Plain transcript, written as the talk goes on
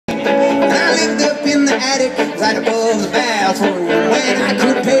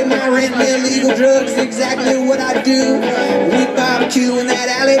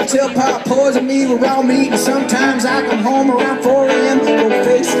till Pop poisoned me with raw meat, and sometimes I come home around 4 a.m. go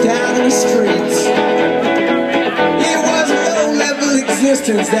face down in the streets. It was a low-level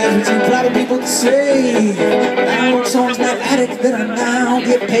existence, that's what you probably people would say. I wrote songs like addicts that I now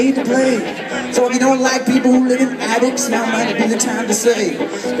get paid to play. So if you don't like people who live in attics, now might be the time to say,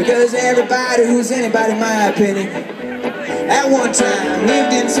 because everybody who's anybody, in my opinion, at one time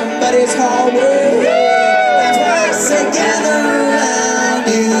lived in somebody's hallway. That's why I say gather around,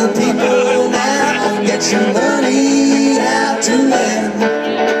 you people now, get your love.